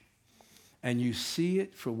 and you see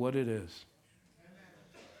it for what it is.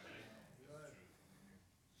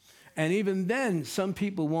 And even then, some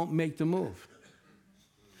people won't make the move.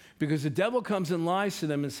 Because the devil comes and lies to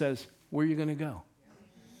them and says, where are you going to go?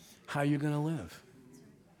 How are you going to live?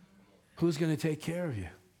 Who's going to take care of you?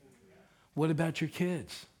 What about your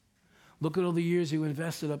kids? Look at all the years you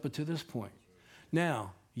invested up to this point.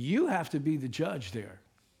 Now, you have to be the judge there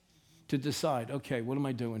to decide, okay, what am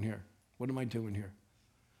I doing here? What am I doing here?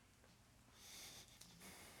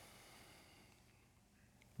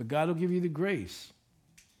 But God will give you the grace.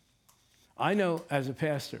 I know as a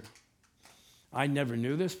pastor, I never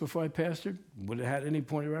knew this before I pastored, would have had any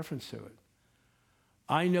point of reference to it.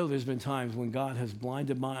 I know there's been times when God has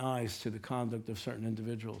blinded my eyes to the conduct of certain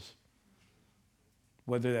individuals,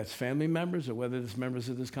 whether that's family members or whether it's members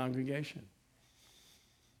of this congregation.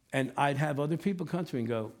 And I'd have other people come to me and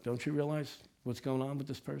go, don't you realize what's going on with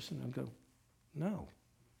this person? I'd go, no.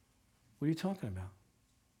 What are you talking about?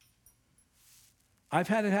 I've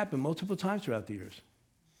had it happen multiple times throughout the years.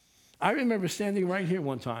 I remember standing right here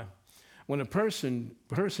one time when a person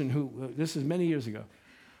who, this is many years ago,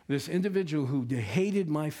 this individual who hated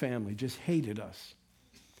my family, just hated us,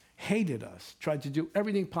 tried to do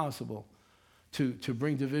everything possible to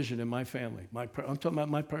bring division in my family. I'm talking about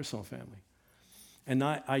my personal family. And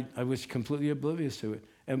I was completely oblivious to it.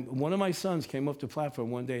 And one of my sons came up the platform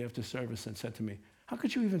one day after service and said to me, how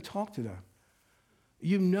could you even talk to them?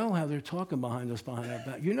 You know how they're talking behind our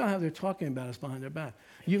back. You know how they're talking about us behind their back.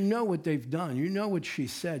 You know what they've done. You know what she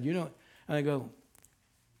said. You know. And I go,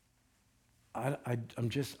 I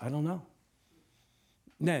don't know.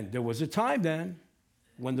 Then there was a time then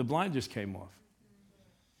when the blinders came off.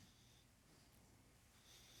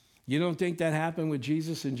 You don't think that happened with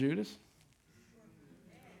Jesus and Judas?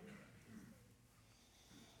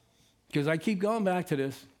 Because I keep going back to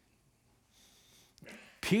this.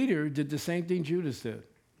 Peter did the same thing Judas did.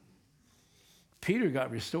 Peter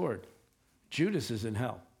got restored. Judas is in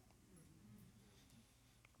hell.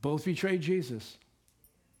 Both betrayed Jesus.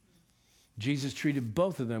 Jesus treated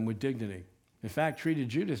both of them with dignity. In fact, treated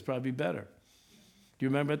Judas probably better. Do you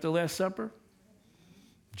remember at the Last Supper?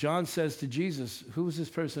 John says to Jesus, who is this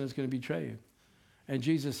person that's going to betray you? And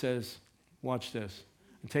Jesus says, watch this.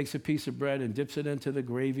 And takes a piece of bread and dips it into the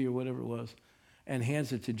gravy or whatever it was and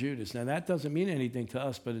hands it to Judas. Now, that doesn't mean anything to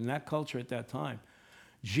us, but in that culture at that time,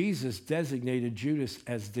 Jesus designated Judas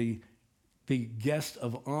as the guest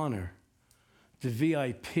of honor, the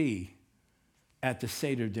VIP at the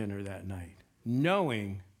Seder dinner that night,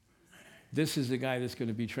 knowing this is the guy that's going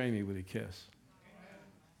to betray me with a kiss.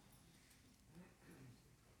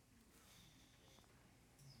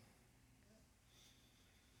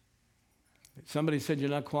 Somebody said you're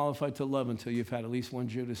not qualified to love until you've had at least one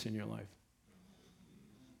Judas in your life.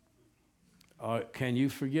 Can you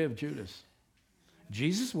forgive Judas?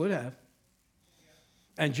 Jesus would have.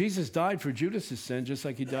 And Jesus died for Judas' sin just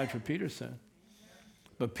like he died for Peter's sin.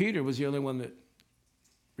 But Peter was the only one that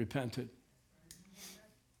repented.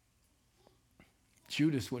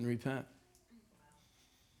 Judas wouldn't repent.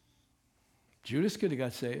 Judas could have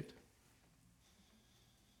got saved.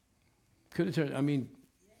 Could have turned, I mean,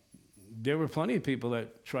 there were plenty of people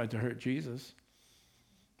that tried to hurt Jesus.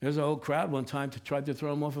 There's a whole crowd one time tried to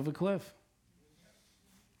throw him off of a cliff.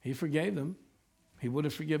 He forgave them. He would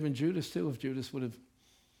have forgiven Judas too if Judas would have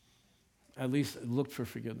at least looked for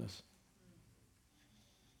forgiveness.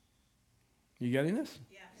 You getting this?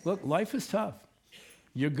 Yes. Look, life is tough.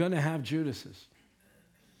 You're going to have Judases.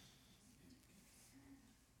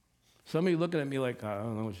 Some of you looking at me like, I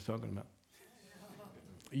don't know what you're talking about.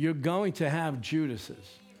 You're going to have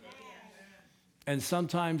Judases. And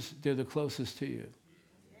sometimes they're the closest to you.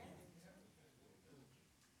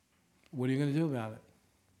 What are you going to do about it?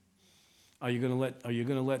 Are you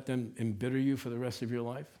going to let them embitter you for the rest of your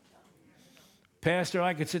life? Pastor,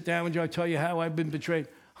 I could sit down with you, I tell you how I've been betrayed.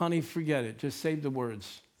 Honey, forget it. Just save the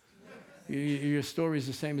words. Your story is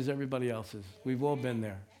the same as everybody else's. We've all been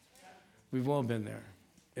there. We've all been there.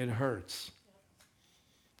 It hurts.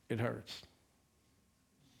 It hurts.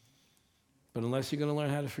 But unless you're going to learn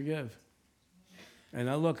how to forgive. And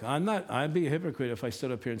now look, I'd be a hypocrite if I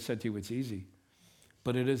stood up here and said to you it's easy.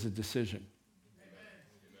 But it is a decision.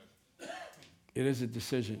 It is a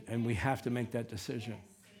decision, and we have to make that decision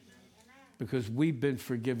because we've been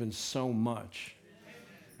forgiven so much.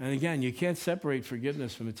 And again, you can't separate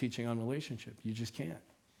forgiveness from a teaching on relationship. You just can't.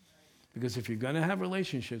 Because if you're going to have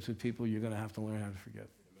relationships with people, you're going to have to learn how to forgive.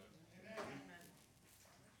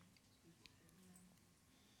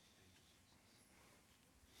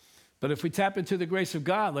 But if we tap into the grace of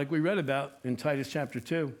God, like we read about in Titus chapter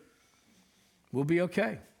 2, we'll be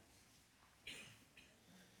okay.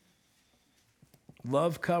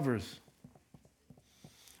 Love covers.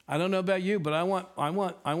 I don't know about you, but I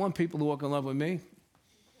want people to walk in love with me.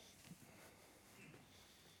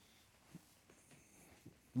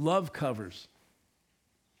 Love covers.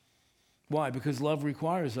 Why? Because love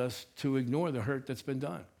requires us to ignore the hurt that's been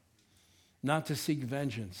done, not to seek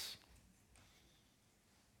vengeance.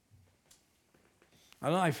 I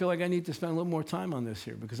don't know, I feel like I need to spend a little more time on this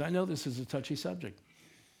here because I know this is a touchy subject.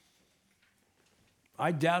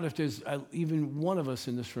 I doubt if there's even one of us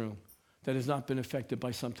in this room that has not been affected by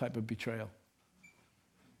some type of betrayal.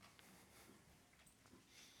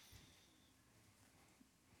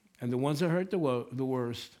 And the ones that hurt the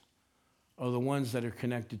worst are the ones that are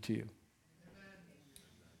connected to you.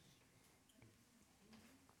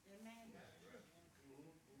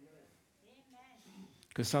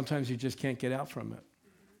 Because sometimes you just can't get out from it.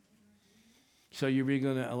 So you're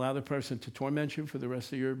either going to allow the person to torment you for the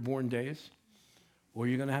rest of your born days, or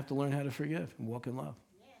you're going to have to learn how to forgive and walk in love.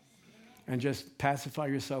 And just pacify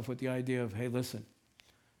yourself with the idea of, hey, listen,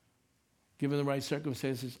 given the right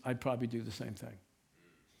circumstances, I'd probably do the same thing.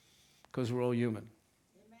 Because we're all human.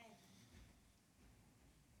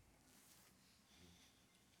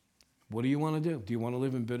 What do you want to do? Do you want to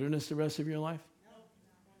live in bitterness the rest of your life?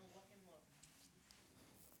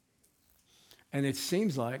 And it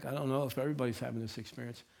seems like, I don't know if everybody's having this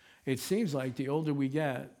experience, it seems like the older we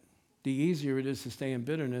get, the easier it is to stay in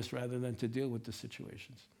bitterness rather than to deal with the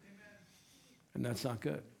situations. Amen. And that's not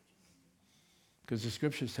good. Because the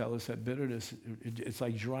scriptures tell us that bitterness, it's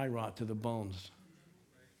like dry rot to the bones.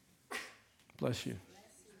 Bless you.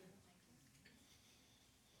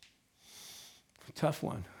 Tough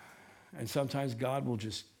one. And sometimes God will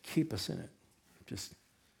just keep us in it. Just,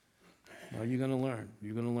 well, you're going to learn.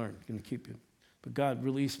 You're going to learn. He's going to keep you. But God,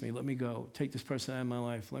 release me. Let me go. Take this person out of my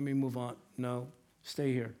life. Let me move on. No,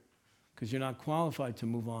 stay here. Because you're not qualified to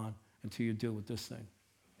move on until you deal with this thing.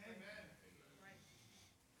 Amen.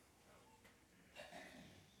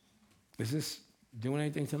 Is this doing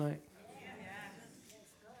anything tonight?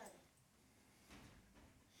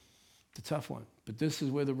 It's a tough one. But this is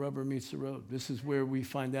where the rubber meets the road. This is where we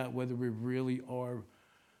find out whether we really are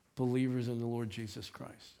believers in the Lord Jesus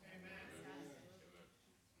Christ.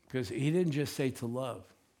 Because he didn't just say to love.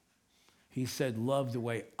 He said, love the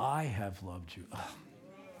way I have loved you. Oh.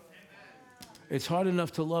 It's hard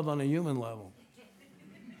enough to love on a human level.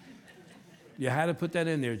 You had to put that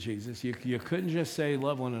in there, Jesus. You couldn't just say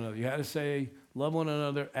love one another. You had to say love one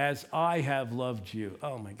another as I have loved you.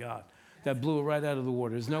 Oh, my God. That blew it right out of the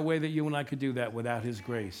water. There's no way that you and I could do that without his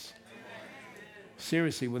grace.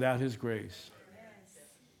 Seriously, without his grace.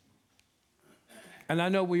 And I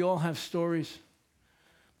know we all have stories.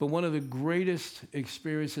 But one of the greatest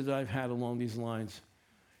experiences I've had along these lines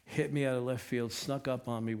hit me out of left field, snuck up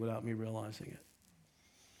on me without me realizing it.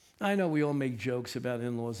 I know we all make jokes about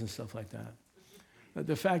in-laws and stuff like that. But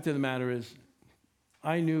the fact of the matter is,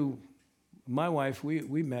 I knew my wife,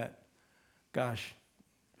 we met, gosh,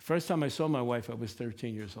 first time I saw my wife, I was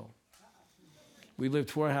 13 years old. We lived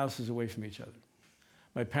 4 houses away from each other.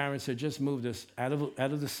 My parents had just moved us out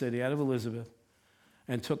of the city, out of Elizabeth,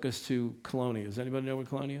 and took us to Colonia. Does anybody know where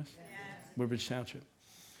Colonia is? Yes. Woodbridge Township.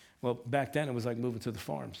 Well, back then it was like moving to the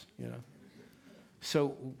farms, you know.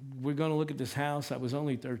 So we're going to look at this house. I was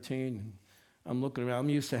only 13. I'm looking around. I'm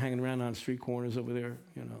used to hanging around on street corners over there,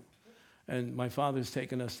 you know. And my father's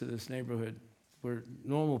taken us to this neighborhood where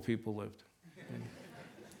normal people lived.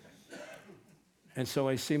 And so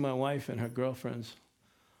I see my wife and her girlfriends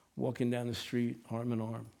walking down the street, arm in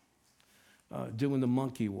arm, doing the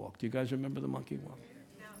monkey walk. Do you guys remember the monkey walk?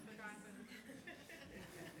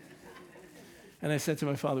 And I said to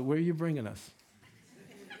my father, where are you bringing us?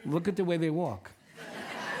 Look at the way they walk.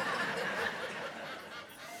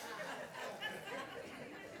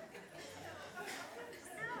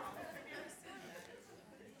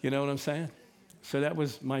 You know what I'm saying? So that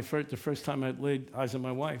was the first time I laid eyes on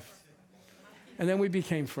my wife. And then we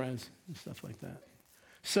became friends and stuff like that.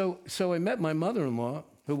 So I met my mother-in-law,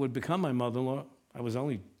 who would become my mother-in-law. I was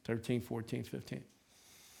only 13, 14, 15.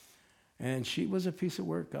 And she was a piece of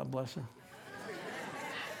work, God bless her.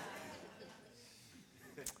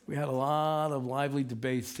 We had a lot of lively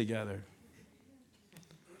debates together.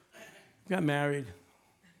 Got married.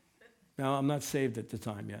 Now, I'm not saved at the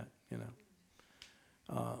time yet, you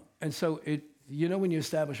know. And so, when you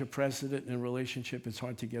establish a precedent in a relationship, it's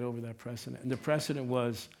hard to get over that precedent. And the precedent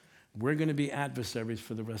was, we're going to be adversaries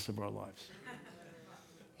for the rest of our lives.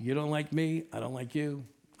 You don't like me, I don't like you,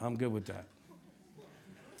 I'm good with that.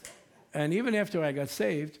 And even after I got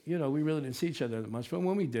saved, we really didn't see each other that much. But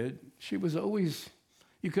when we did, she was always,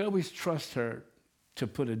 you could always trust her to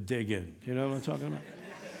put a dig in. You know what I'm talking about?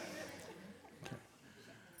 Okay.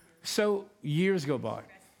 So years go by,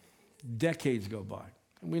 decades go by,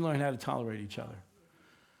 and we learn how to tolerate each other.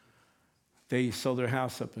 They sold their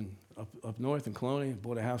house up north in Colonia,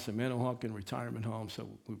 bought a house in Manahawkin, retirement home, so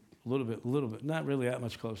we, a little bit, not really that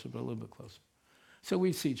much closer, but a little bit closer. So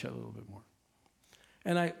we'd see each other a little bit more.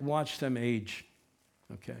 And I watched them age,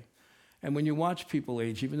 okay? And when you watch people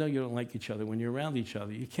age, even though you don't like each other, when you're around each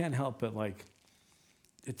other, you can't help but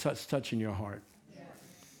it's touching your heart.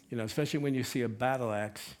 Yes. Especially when you see a battle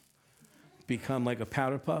axe become like a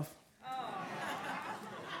powder puff.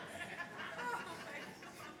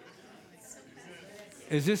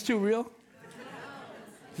 Is this too real?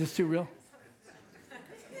 Is this too real?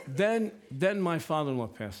 Then my father-in-law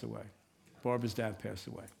passed away. Barbara's dad passed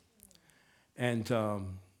away. And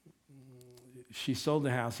she sold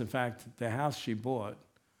the house. In fact, the house she bought,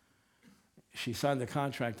 she signed the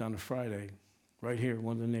contract on a Friday, right here,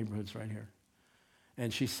 one of the neighborhoods right here.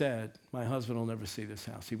 And she said, my husband will never see this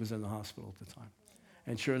house. He was in the hospital at the time.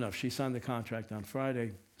 And sure enough, she signed the contract on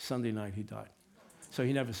Friday. Sunday night, he died. So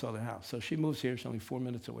he never saw the house. So she moves here. She's only 4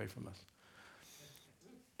 minutes away from us.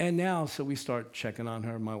 And now, so we start checking on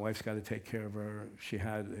her. My wife's got to take care of her. She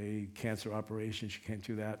had a cancer operation. She came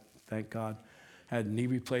through that, thank God. Had a knee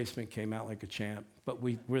replacement, came out like a champ. But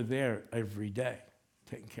we're there every day,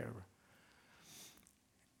 taking care of her.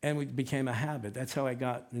 And it became a habit. That's how I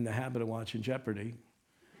got in the habit of watching Jeopardy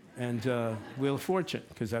and Wheel of Fortune,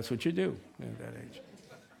 because that's what you do at that age.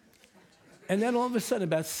 And then all of a sudden,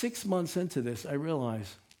 about 6 months into this, I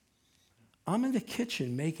realized I'm in the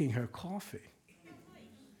kitchen making her coffee.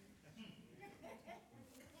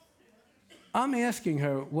 I'm asking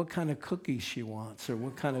her what kind of cookies she wants or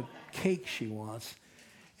what kind of cake she wants.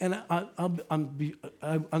 And on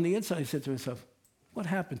the inside, I said to myself, what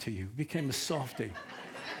happened to you? You became a softie.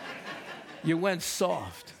 You went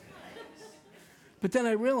soft. But then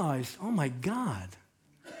I realized, oh my God,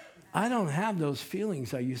 I don't have those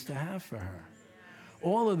feelings I used to have for her.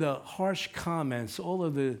 All of the harsh comments, all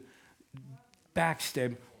of the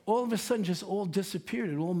backstab, all of a sudden just all disappeared.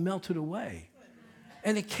 It all melted away.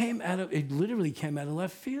 And it literally came out of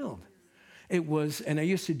left field. It was, and I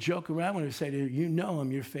used to joke around when I would say to her, you know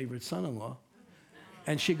I'm your favorite son-in-law.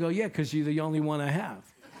 And she'd go, yeah, because you're the only one I have.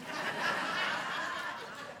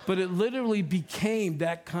 But it literally became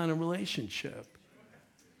that kind of relationship.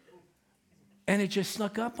 And it just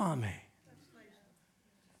snuck up on me.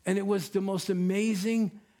 And it was the most amazing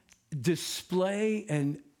display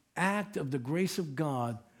and act of the grace of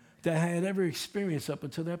God that I had ever experienced up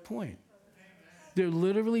until that point. There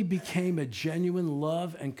literally became a genuine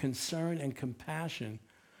love and concern and compassion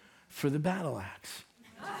for the battle axe.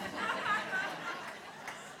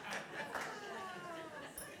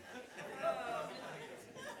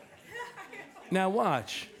 Now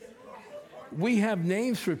watch. We have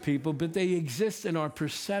names for people, but they exist in our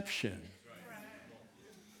perception.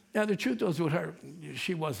 Now the truth was with her,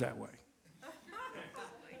 she was that way.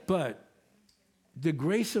 But the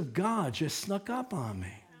grace of God just snuck up on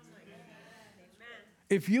me.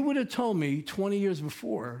 If you would have told me 20 years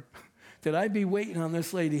before that I'd be waiting on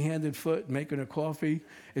this lady hand and foot, making her coffee,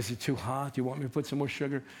 is it too hot? Do you want me to put some more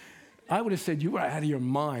sugar? I would have said, you are out of your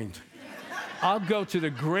mind. I'll go to the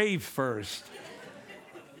grave first.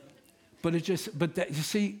 But you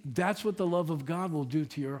see, that's what the love of God will do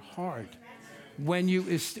to your heart. When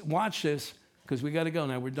you, watch this, because we got to go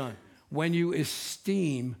now, we're done. When you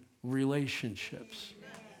esteem relationships.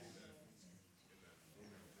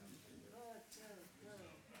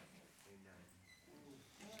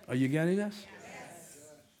 Are you getting this?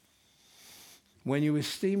 Yes. When you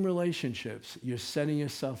esteem relationships, you're setting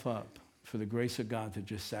yourself up for the grace of God to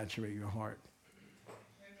just saturate your heart.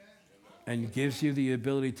 And gives you the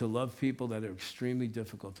ability to love people that are extremely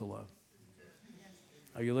difficult to love.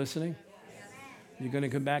 Are you listening? You're going to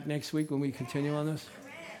come back next week when we continue on this?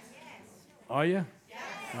 Are you?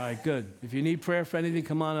 All right, good. If you need prayer for anything,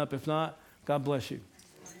 come on up. If not, God bless you.